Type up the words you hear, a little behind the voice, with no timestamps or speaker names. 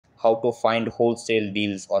How to find wholesale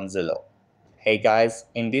deals on Zillow. Hey guys,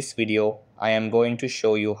 in this video, I am going to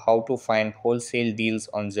show you how to find wholesale deals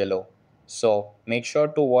on Zillow. So make sure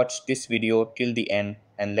to watch this video till the end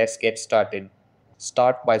and let's get started.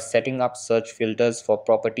 Start by setting up search filters for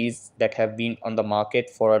properties that have been on the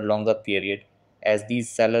market for a longer period, as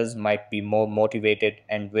these sellers might be more motivated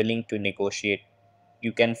and willing to negotiate.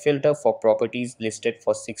 You can filter for properties listed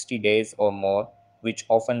for 60 days or more, which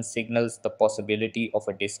often signals the possibility of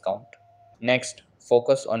a discount. Next,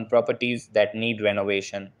 focus on properties that need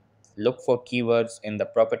renovation. Look for keywords in the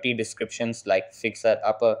property descriptions like fixer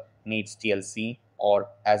upper, needs TLC, or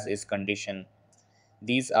as is condition.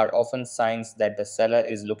 These are often signs that the seller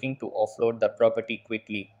is looking to offload the property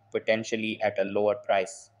quickly, potentially at a lower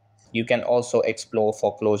price. You can also explore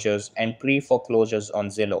foreclosures and pre-foreclosures on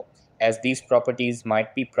Zillow, as these properties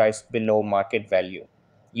might be priced below market value.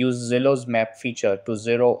 Use Zillow's map feature to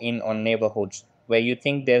zero in on neighborhoods where you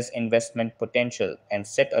think there's investment potential and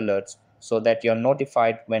set alerts so that you're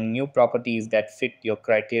notified when new properties that fit your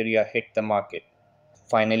criteria hit the market.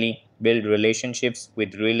 Finally, build relationships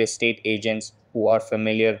with real estate agents who are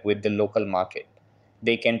familiar with the local market.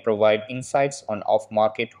 They can provide insights on off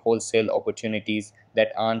market wholesale opportunities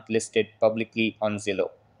that aren't listed publicly on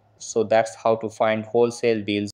Zillow. So that's how to find wholesale deals